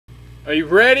Are you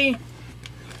ready?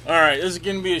 Alright, this is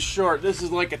going to be a short. This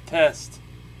is like a test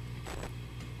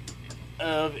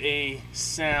of a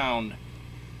sound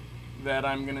that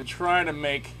I'm going to try to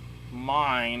make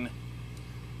mine,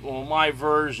 well, my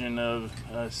version of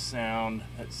a sound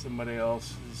that somebody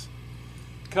else has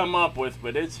come up with,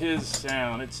 but it's his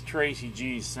sound. It's Tracy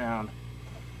G's sound.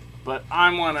 But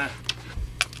I'm going to...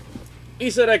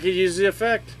 He said I could use the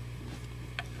effect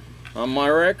on my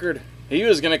record. He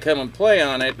was going to come and play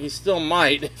on it. He still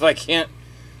might if I can't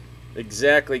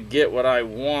exactly get what I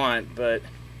want, but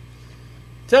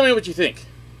tell me what you think.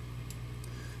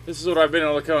 This is what I've been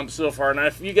able to come up with so far. Now,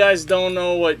 if you guys don't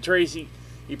know what Tracy,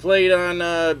 he played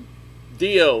on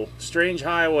Dio, Strange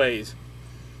Highways.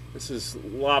 This is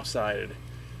Lopsided.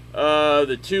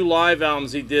 The 2 live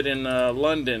albums he did in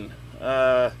London,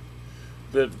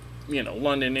 London,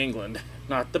 England,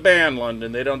 not the band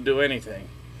London. They don't do anything.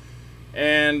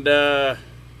 And the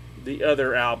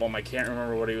other album, I can't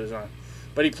remember what he was on.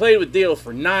 But he played with Dio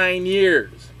for 9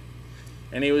 years.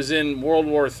 And he was in World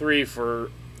War III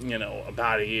for,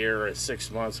 about a year or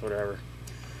 6 months, whatever.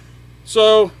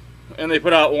 So, and they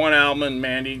put out 1 album and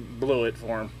Mandy blew it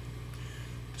for him.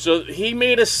 So he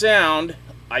made a sound.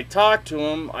 I talked to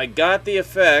him. I got the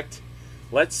effect.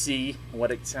 Let's see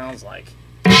what it sounds like.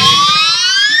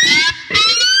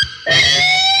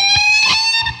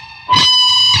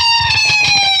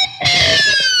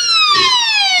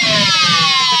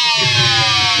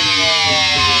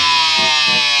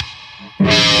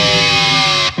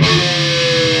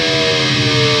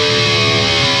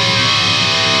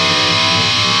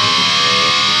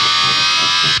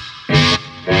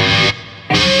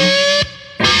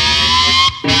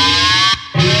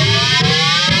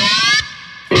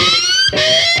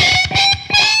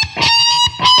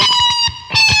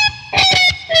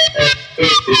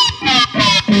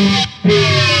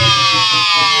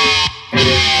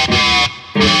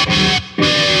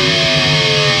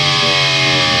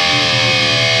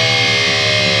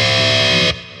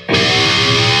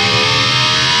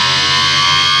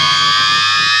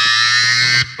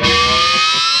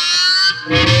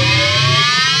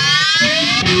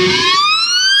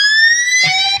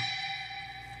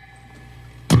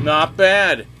 Not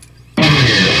bad.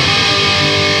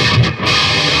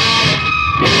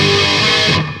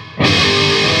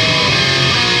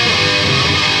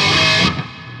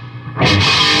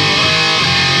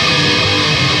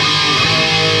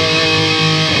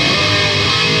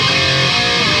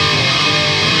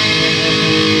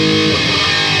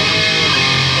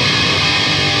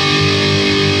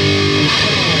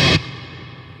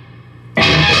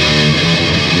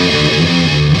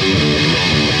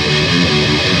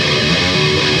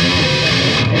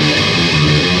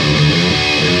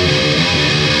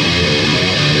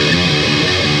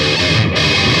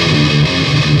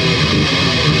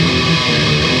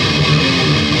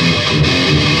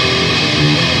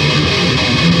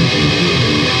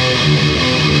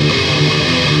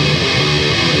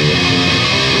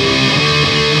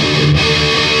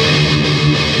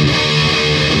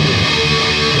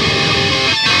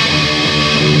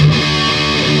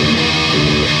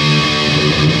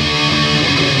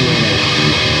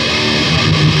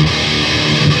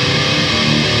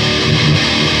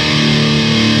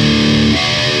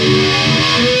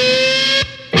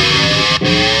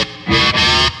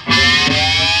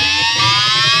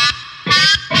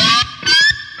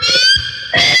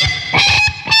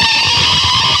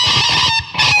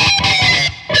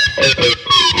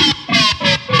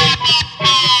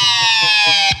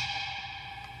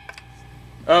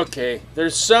 Okay,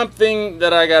 there's something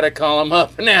that I gotta call him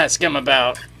up and ask him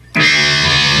about.